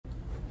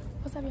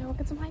What's up, y'all?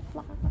 Welcome to my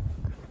vlog.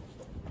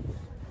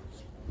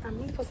 I'm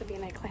really supposed to be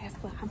in that class,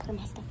 but I'm putting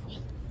my stuff away.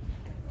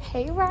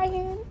 Hey,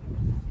 Ryan.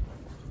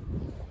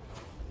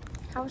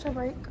 How was your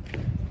break?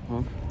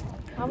 Huh?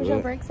 How was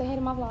your break? Say hey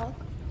to my vlog.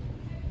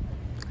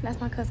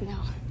 That's my cousin,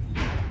 y'all.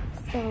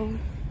 So,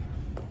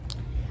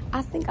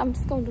 I think I'm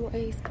just gonna do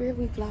a Spirit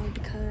Week vlog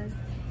because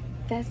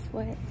that's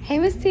what. Hey,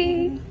 Miss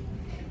T.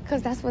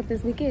 Because that's what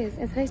this week is.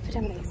 And today's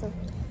pajama day. So,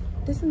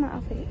 this is my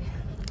outfit.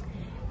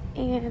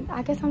 And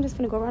I guess I'm just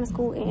gonna go around the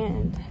school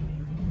and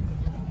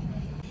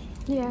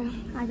yeah,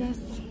 I guess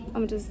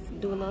I'm just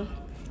do a little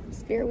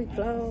Spirit Week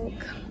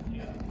vlog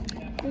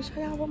and show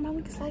y'all what my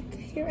week is like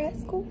here at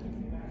school.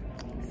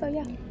 So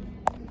yeah.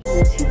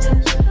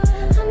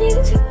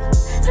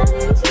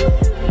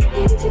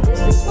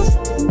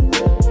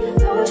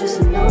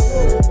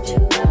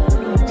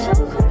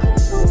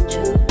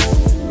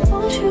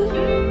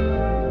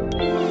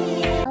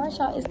 Alright,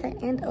 y'all, it's the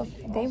end of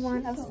day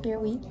 1 of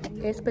Spirit Week.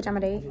 It's pajama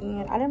day,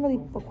 and I didn't really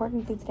record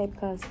anything today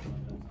because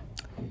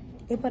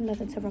they put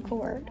nothing to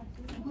record.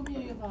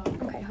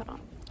 Okay, hold on.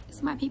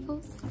 It's my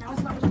peoples.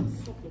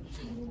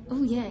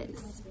 Oh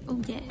yes. Oh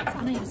yes.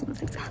 I know y'all see my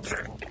TikTok.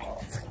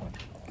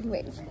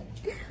 Wait.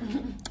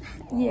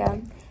 Yeah.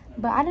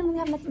 But I didn't really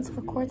have nothing to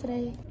record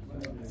today.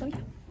 So yeah.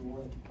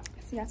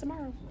 See y'all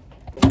tomorrow.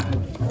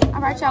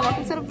 Alright, y'all,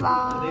 welcome to the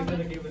vlog.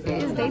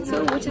 It is day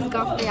 2, which is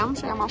golf day. I'm gonna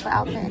show y'all my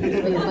outfit in a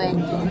little bit,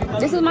 but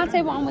this is my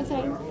table I'm with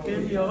today.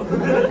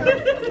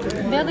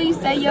 Billy,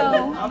 say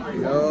yo.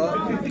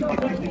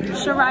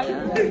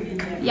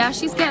 Shariah. Yeah,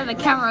 she's scared of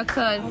the camera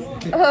because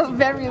of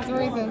various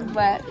reasons,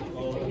 but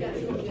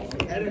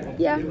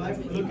yeah. I'm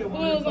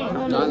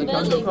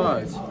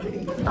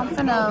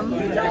finna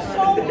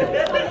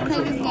play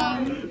this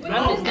game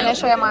and then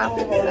show you my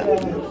outfit.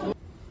 So.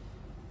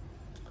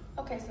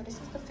 Okay, so this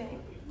is the fit.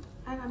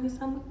 I got me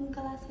some looking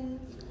glasses.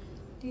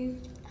 These,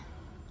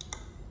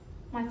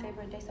 my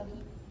favorite. They so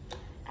cute.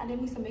 I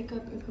did me some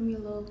makeup and put me a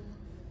little,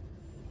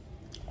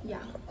 yeah.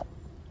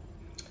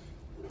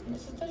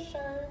 This is the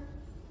shirt.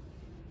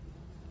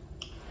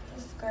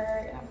 The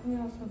skirt. And I put me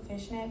on some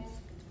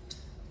fishnets.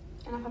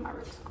 And I put my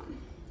rings on.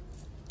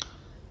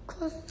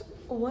 Cause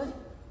what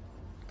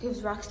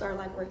gives Rockstar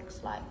like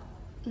rings? Like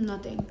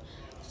nothing.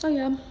 So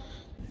yeah.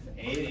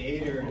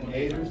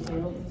 8 or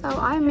so. So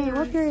I mean,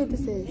 what period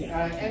this is?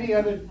 Any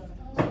other?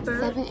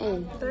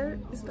 7A.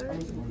 Third? It's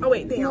third? Oh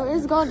wait, damn. No,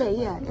 it's go day.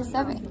 Yeah, it's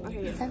 7.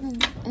 Okay, yeah.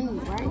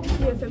 7A, right?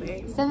 Yeah,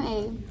 7A.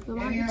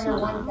 7A. Any other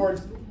 1, 4,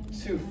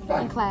 2,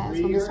 5. In class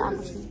when Mr.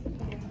 Opportunity.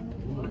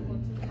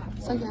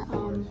 So yeah,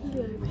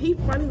 Yeah, he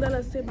finally let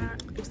us sit with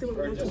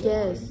him.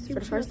 yes, for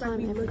the first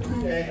time ever.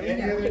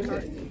 Any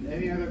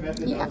other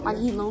method? He act like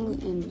he lonely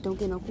and don't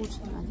get no coochie.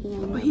 Like he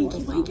ain't But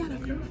he got a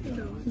girlfriend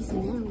though. He's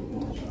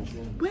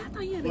married. Well, I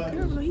thought he had a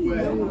girlfriend. He No, I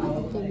married.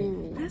 think they're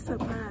married. That's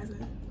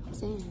surprising. I'm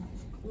saying.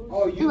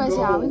 Oh, you Anyways, go,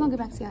 y'all, we're gonna get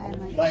back to y'all at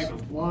night. like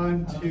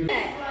 1, 2.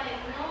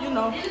 You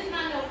know,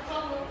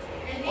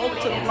 over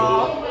to the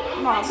vlog.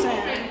 You know what I'm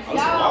saying?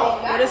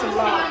 What is a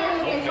vlog?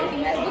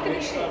 Look at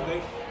this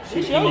shit.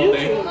 It's your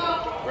YouTube.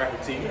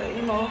 Graphic TV. Yeah,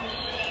 you know.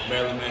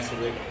 Maryland Master,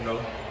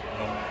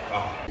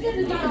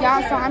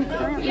 Y'all, so I'm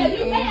currently in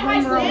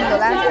homeroom, the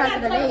last class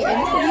of the day, and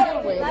this is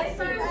what we're with.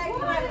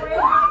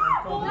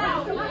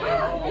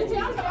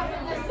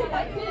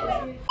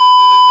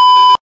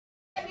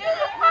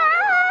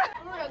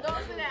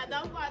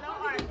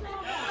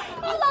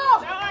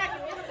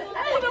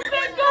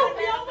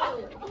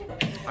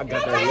 I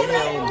got that.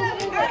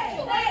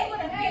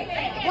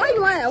 Why you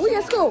lying? We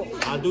in school.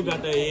 I do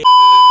got that.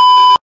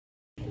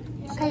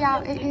 Okay,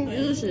 y'all, it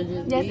is,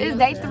 yes, it's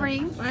day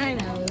 3. I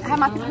have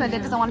my people that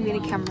doesn't want to be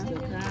in the camera.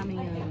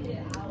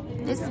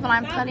 This is what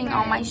I'm putting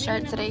on my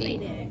shirt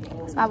today.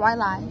 It's my white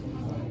lie.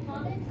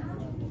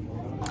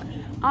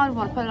 I don't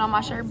want to put it on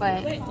my shirt,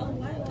 but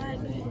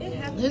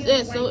His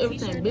ass so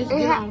everything. Bitch,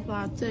 get on fire.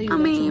 I'll tell you. I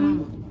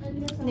mean,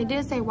 they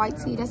did say white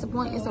tee. That's the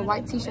point. It's a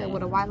white t-shirt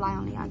with a white lie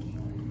on it.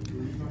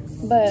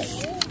 But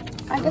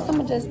I guess I'm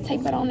gonna just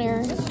tape it on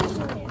there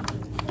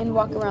and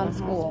walk around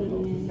school.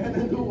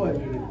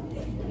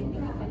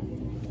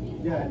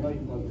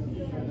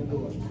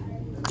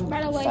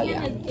 By the way, So, Hannah's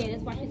yeah. gay.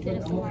 That's why she said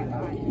it's a white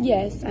lie.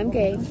 Yes, I'm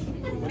gay.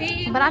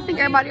 But I think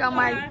everybody on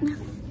my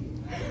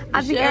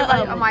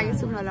everybody on my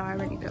YouTube know that I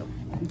already do.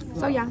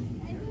 So yeah.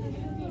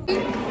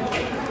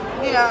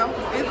 Yeah,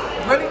 it's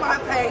really my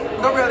pay.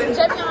 No, really.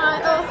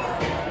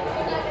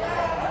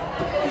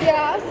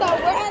 Yeah, so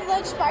we're at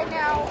lunch right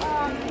now.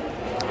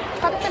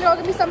 Probably gonna go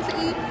get me something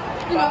to eat.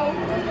 You know.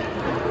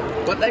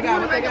 What they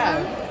got? What they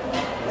got?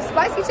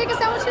 Spicy chicken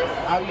sandwiches.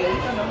 Oh yeah,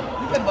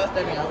 you can bust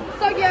that down.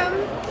 So yeah,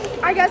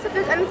 I guess if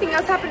there's anything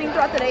else happening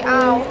throughout the day,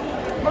 I'll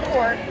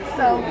record.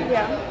 So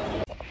yeah.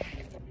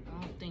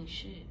 I don't think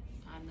shit.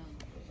 I know.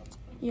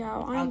 Yeah,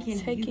 I'm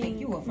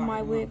taking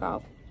my wig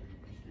off.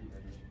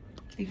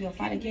 Think you're a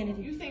fighter,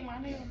 Kennedy? You seen my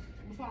nail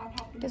before I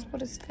popped This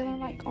what it's feeling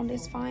like on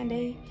this fine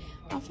day.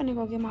 I'm finna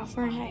go get my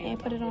friend hat and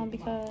put it on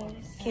because.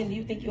 Kennedy,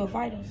 you think you're a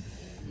fighter?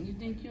 You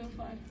think you're a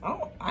fighter?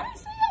 I didn't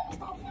say I was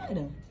no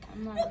fighter.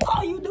 That's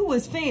all you do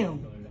is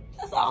film.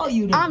 That's saw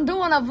you then. I'm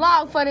doing a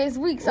vlog for this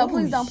week, so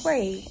please don't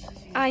play.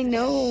 I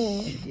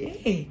know.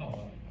 Yeah.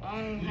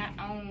 I'm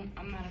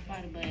not a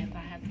fighter, but if I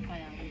have to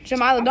fight, I will.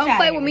 Jamila, don't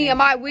play with me and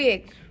my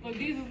wig. Look,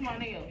 these is my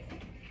nails.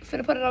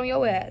 Finna put it on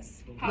your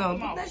ass. No,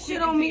 put that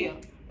shit on me.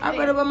 I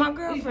read about my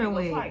girlfriend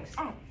with.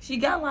 She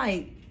got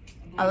like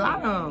a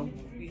lot of them.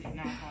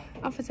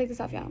 I'm finna take this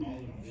off, y'all.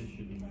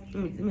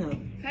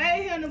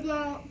 Hey, here in the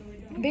vlog.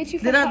 Bitch, you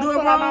Did I do it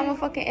put on wrong? my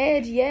motherfucking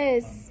edge,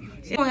 yes.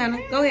 Come on,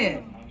 Hannah. Go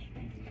ahead.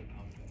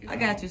 I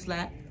got you,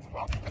 Slap.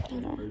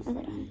 Hold on, hold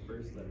on.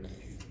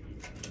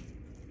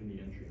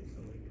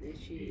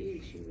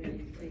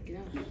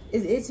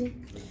 It's itchy.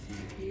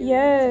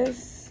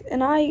 Yes,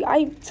 and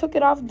I took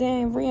it off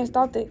then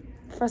reinstalled it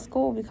for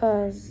school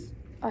because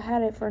I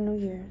had it for New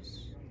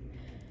Year's.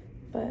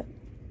 But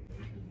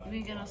You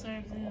didn't get no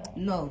service in?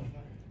 No.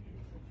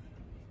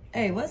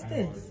 Hey, what's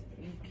this?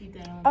 You keep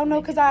that on. oh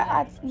no, cause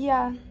I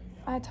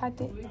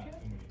typed it.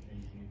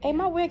 Hey,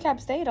 my wig cap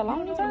stayed a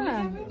long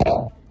time.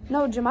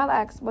 No, Jamila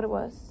asked what it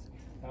was.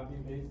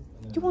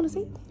 You want to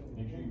see?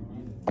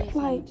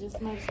 Like,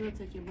 Just make sure to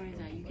take your braids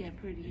out. You got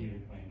pretty hair.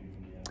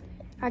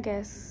 I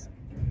guess.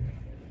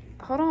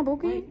 Hold on,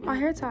 Bookie. My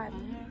hair tied.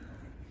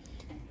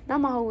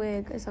 Not my whole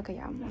wig. It's okay,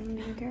 y'all. I don't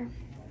even care.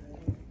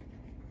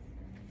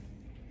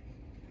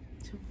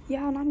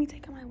 Y'all, not me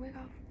taking my wig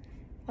off.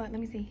 What? Let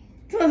me see.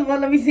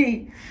 Let me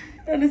see.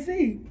 Let me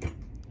see.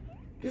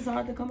 It's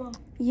hard to come off.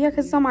 Yeah,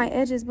 because it's on my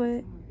edges,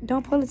 but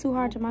don't pull it too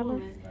hard, Jamila.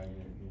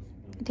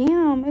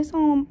 Damn, it's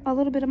on a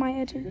little bit of my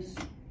edges.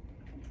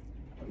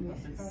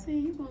 See,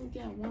 you only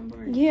got one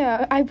braid.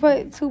 Yeah, I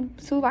put two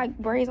like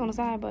braids on the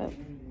side, but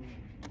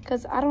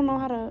because I don't know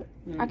how to,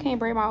 I can't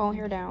braid my own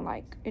hair down.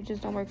 Like, it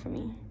just don't work for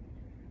me.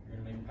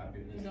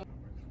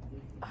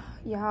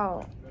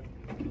 Y'all.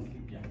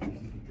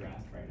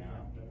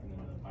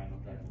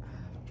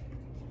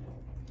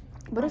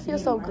 But it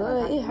feels so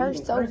good. It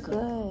hurts so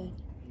good.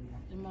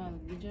 Jamal,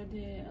 did your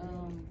dad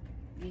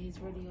get his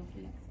radio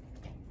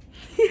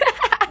fixed?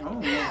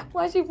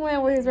 Why she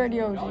playing with his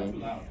radio?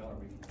 G?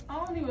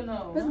 I don't even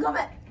know. Let's go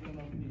back.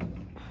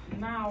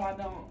 Now I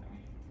don't.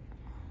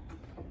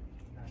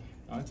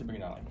 I like to bring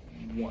it out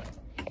like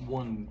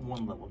one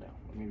level down.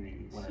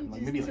 Maybe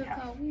like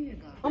half.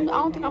 I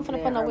don't think I'm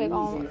finna put no wig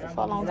on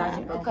for a long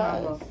time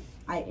because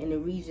in the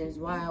regions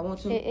why I want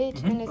to. it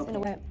itch and it's in the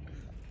wet.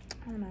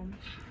 I don't know.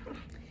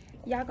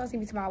 Y'all gonna see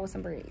me tomorrow with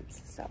some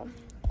braids. So,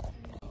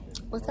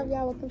 what's up,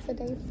 y'all? Welcome to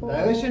day 4.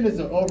 The ocean is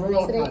an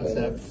overall Today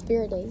concept. is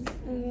Spirit Day.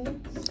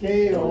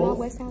 Scales.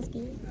 Westinghouse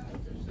ski.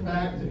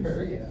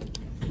 Factor, yeah.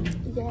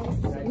 Yes,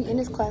 we in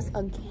this class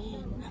again.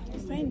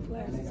 Same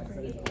class. It's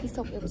great. He's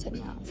so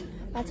irritating now.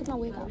 I took my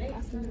wig off.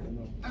 I see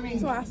you.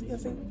 So I see.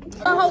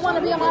 I don't want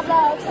to be on my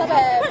vlog so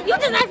bad. You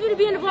just asked me to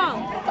be in the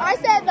vlog. I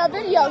said the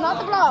video,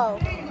 not the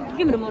vlog.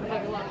 Give me the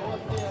motherfucking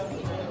vlog.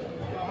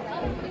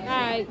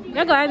 Alright,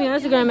 y'all go add me on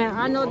Instagram, man.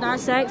 I know that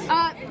sex.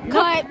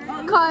 Cut.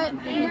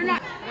 You're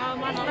not.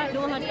 My stuff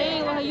doing her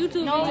thing with her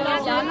YouTube No,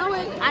 videos. I know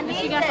it. I know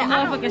she got some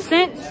motherfucking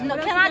sense. No,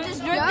 can I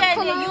just drink that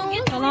and you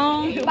get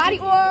Cologne, Body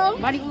oil.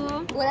 body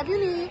oil, Whatever you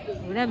need.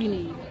 whatever you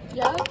need.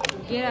 Yeah.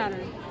 Get out of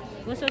her.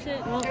 What's your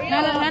shit? Well,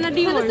 Hannah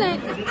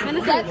Dior.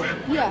 Hannah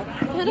Cent.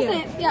 Yeah.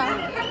 Innocent.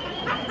 Yeah.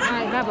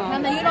 Alright, bye bye.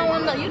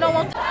 No, you don't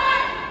want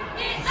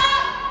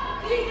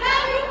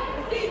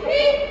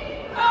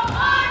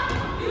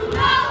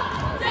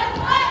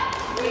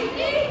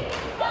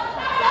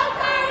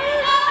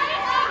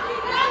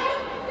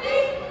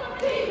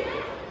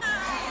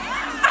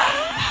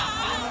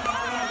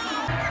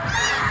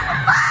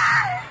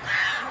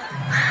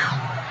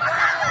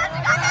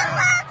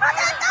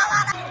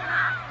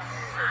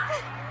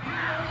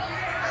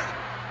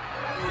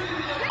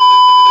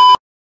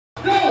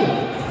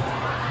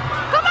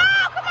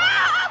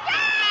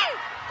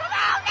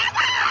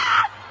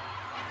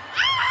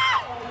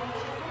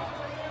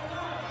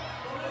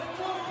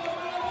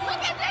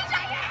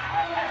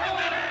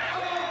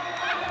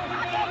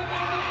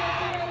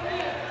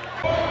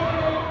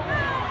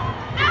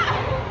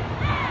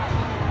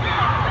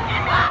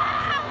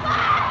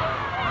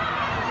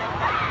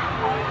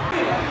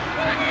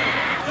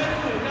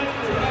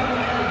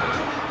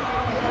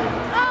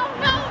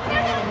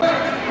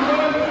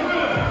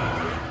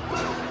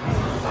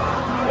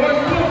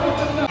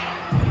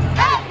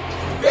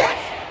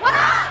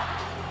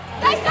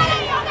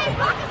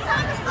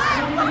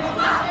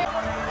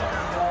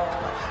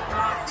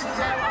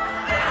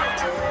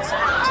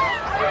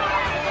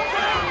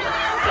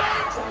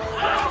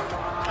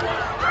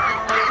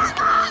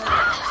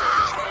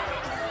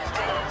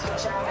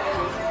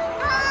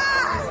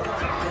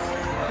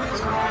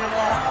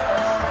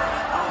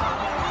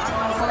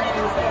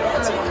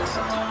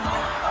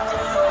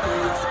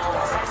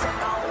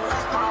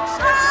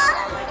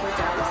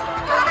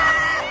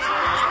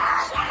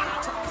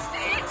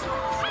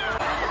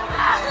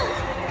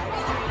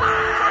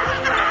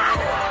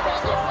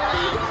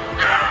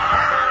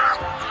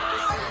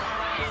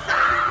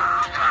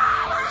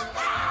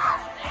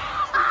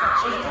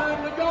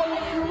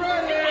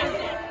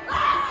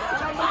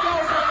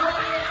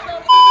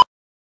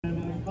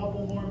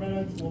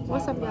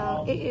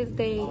is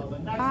day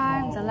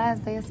 5, the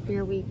last day of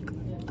Spirit Week.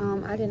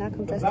 I did not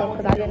come dressed up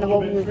because I didn't know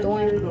what we was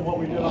doing.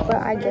 But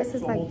I guess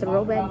it's like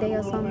throwback day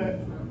or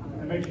something.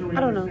 I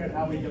don't know.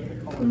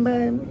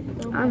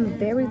 But I'm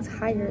very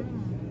tired.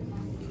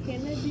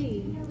 Can it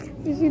be?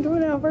 Is she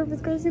doing it on purpose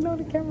because she know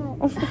the camera?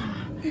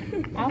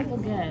 I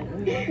forgot.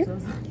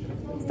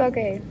 It's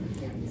okay.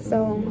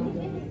 So,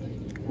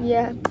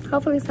 yeah.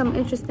 Hopefully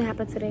something interesting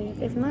happened today.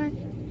 If not,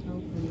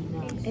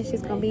 it's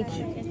just gonna be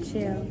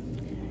chill.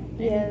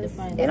 Yes.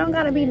 It don't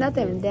gotta be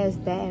nothing that's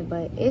bad,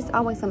 but it's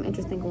always something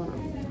interesting going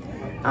on.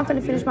 I'm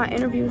finna finish my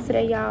interviews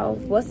today, y'all.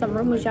 What's some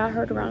rumors y'all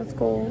heard around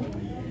school?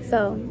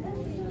 So,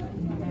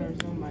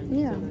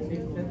 yeah.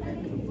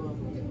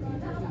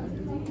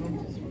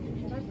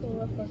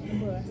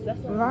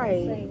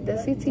 Right. The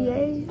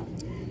CTA,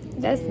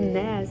 that's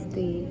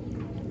nasty.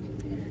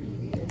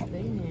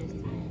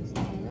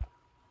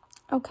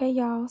 Okay,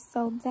 y'all.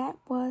 So that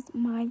was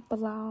my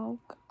vlog.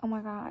 Oh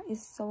my god,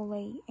 it's so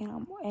late and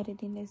I'm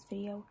editing this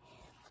video.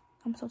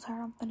 I'm so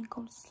tired. I'm gonna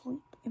go to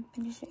sleep and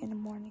finish it in the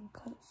morning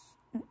cause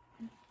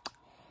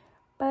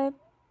But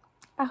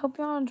I hope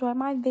y'all enjoyed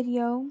my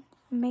video.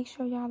 Make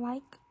sure y'all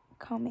like,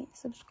 comment,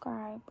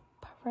 subscribe,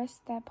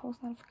 press that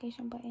post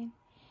notification button.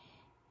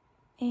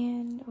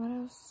 And what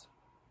else?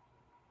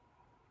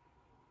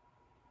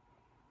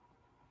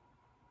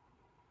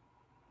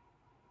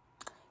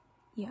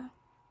 Yeah,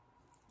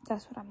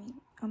 that's what I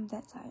mean. I'm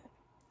that tired.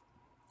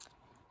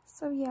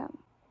 So yeah,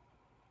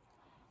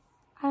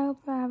 I hope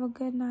you have a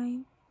good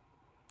night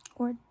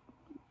or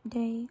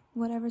day,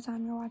 whatever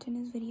time you're watching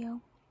this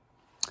video.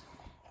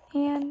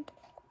 And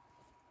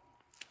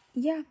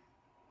yeah,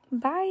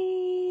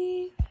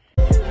 bye.